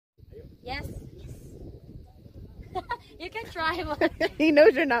Yes. You can try, but He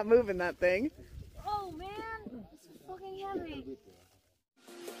knows you're not moving that thing. oh man, it's so fucking heavy.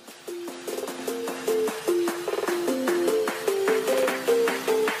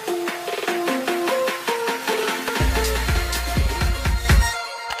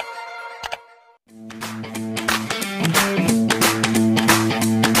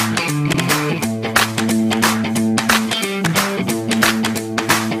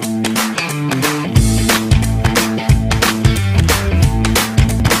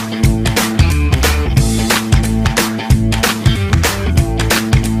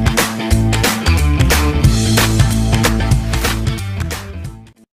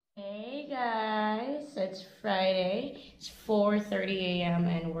 It's Friday. It's 4:30 a.m.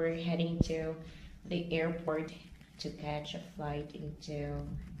 and we're heading to the airport to catch a flight into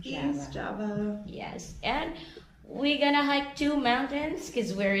Java. East Java. Yes, and we're gonna hike 2 mountains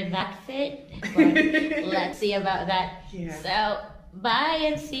because we're that fit. But let's see about that. Yeah. So bye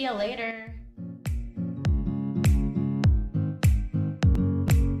and see you later.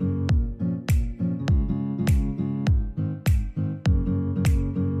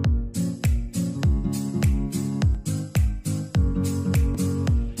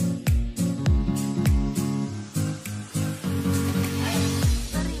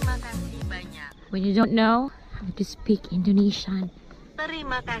 When you don't know how to speak Indonesian.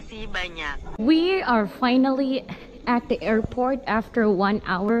 Terima kasih banyak. We are finally at the airport after 1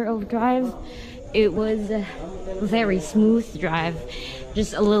 hour of drive. It was a very smooth drive.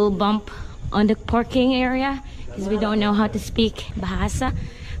 Just a little bump on the parking area because we don't know how to speak Bahasa.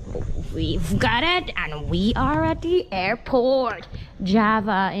 We've got it and we are at the airport.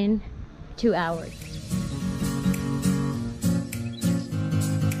 Java in 2 hours.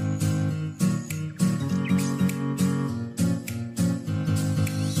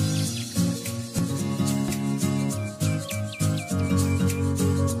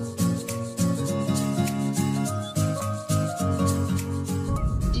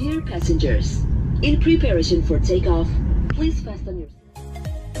 Passengers, in preparation for takeoff, please fasten your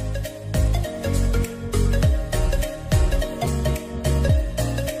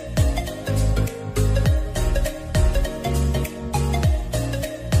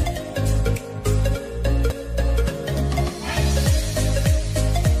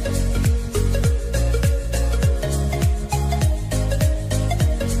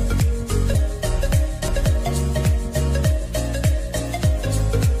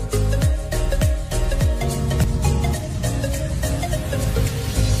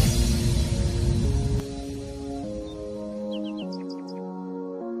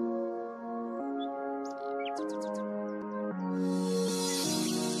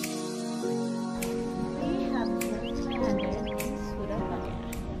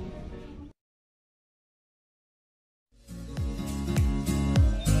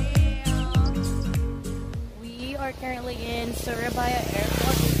currently in Surabaya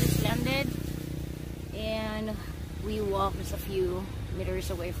Airport. We just landed and we walked just a few meters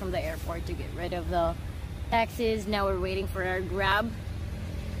away from the airport to get rid of the taxis. Now we're waiting for our Grab.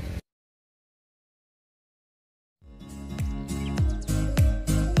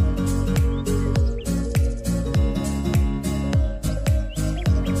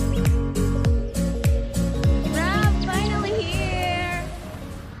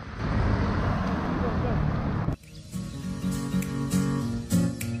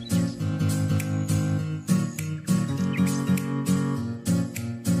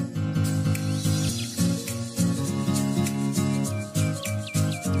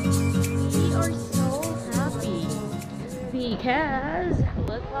 Because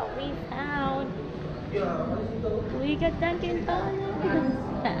look what we found. We got Dunkin'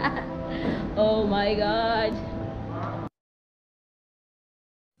 Donuts. Oh my god.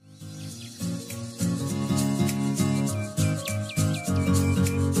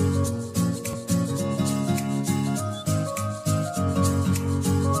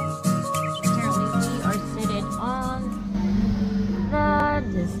 Apparently we are sitting on the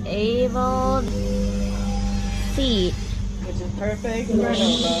disabled seat. Perfect for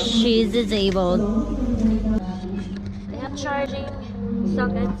Nova. She's disabled. They have charging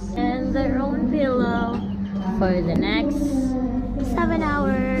sockets and their own pillow for the next 7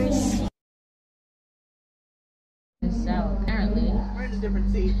 hours. So apparently We're in a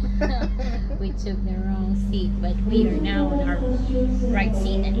different seat. we took the wrong seat, but we are now on our right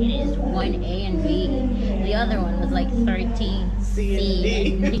seat and it is 1A and B. The other one was like 13 C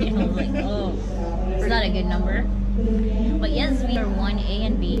and D. I was like, oh, it's not a good number. But yes, we are 1A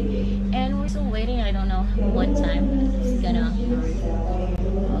and B, and we're still waiting. I don't know what time it's gonna.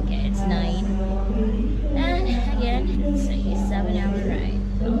 Okay, it's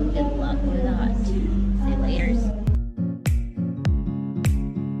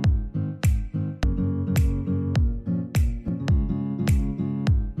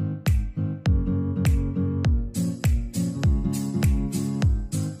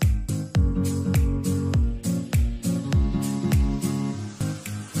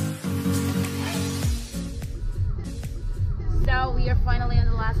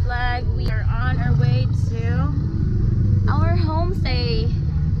last leg. We are on our way to our homestay,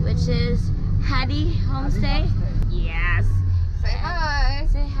 which is Hattie Homestay. Yes. Say hi.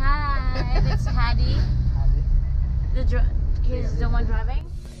 Say hi. It's Hattie. He's the one driving.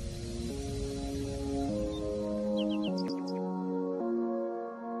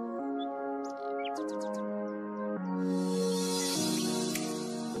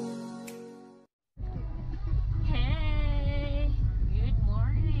 Hey, good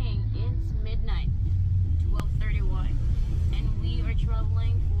morning. It's midnight, 12:31, and we are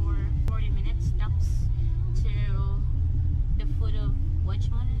traveling for 40 minutes stops to the foot of which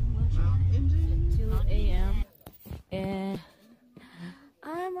mountain? 2 a.m. and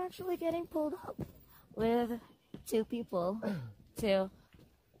I'm actually getting pulled up with two people.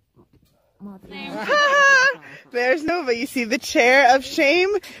 There's Nova. You see the chair of shame?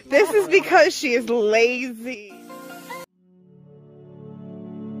 This is because she is lazy.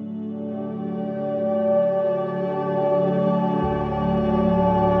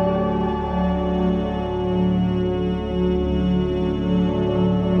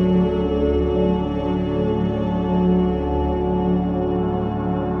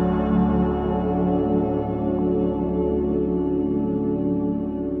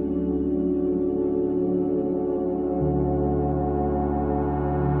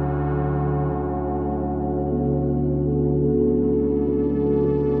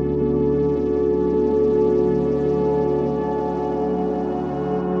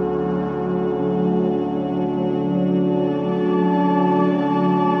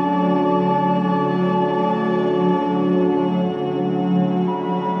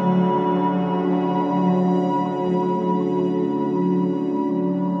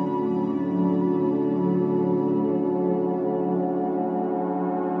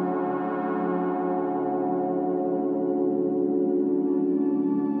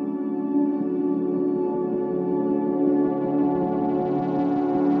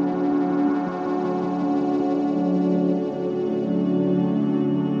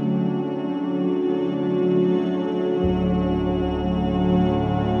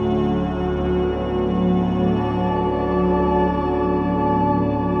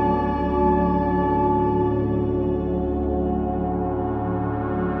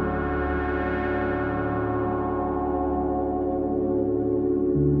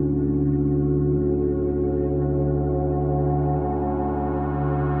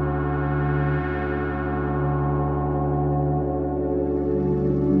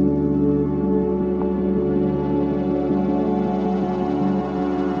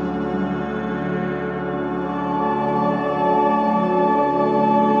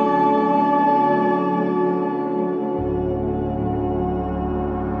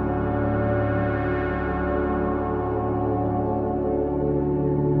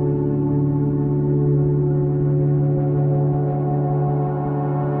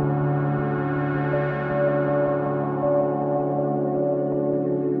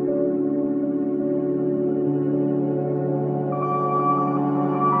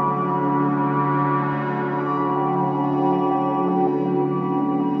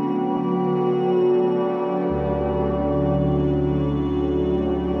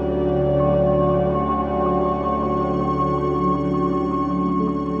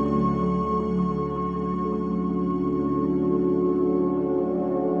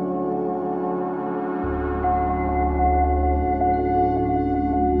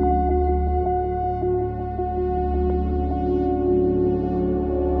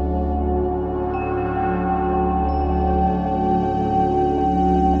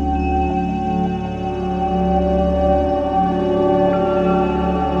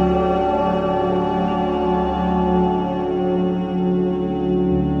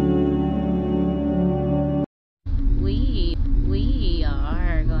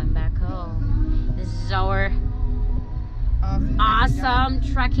 Awesome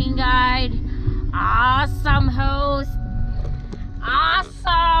trekking guide, awesome host,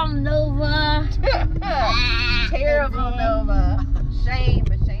 awesome Nova. Terrible Nova. Shame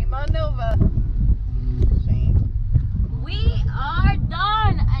on Nova. Shame. We are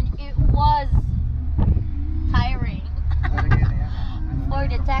done, and it was tiring for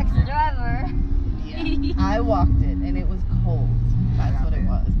the taxi driver. Yeah. I walked it and it was cold. That's what it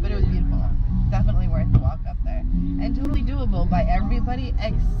was. But it was beautiful. Definitely worth the walk up there. And totally doable by everybody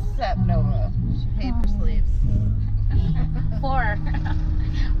except Nova. She paid for sleeves. Four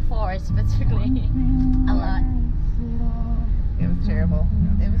specifically. A lot. It was terrible.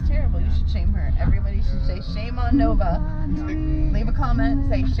 It was terrible. You should shame her. Everybody should say shame on Nova. Leave a comment,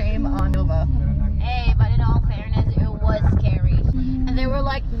 say shame on Nova. Hey, but in all fairness, it was scary. and they were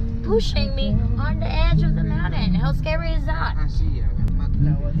like pushing me on the edge of the mountain. How scary is that?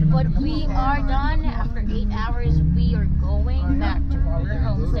 But we are done. After 8 hours, we are going back to our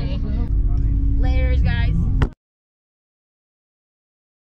homestay. Laters, guys.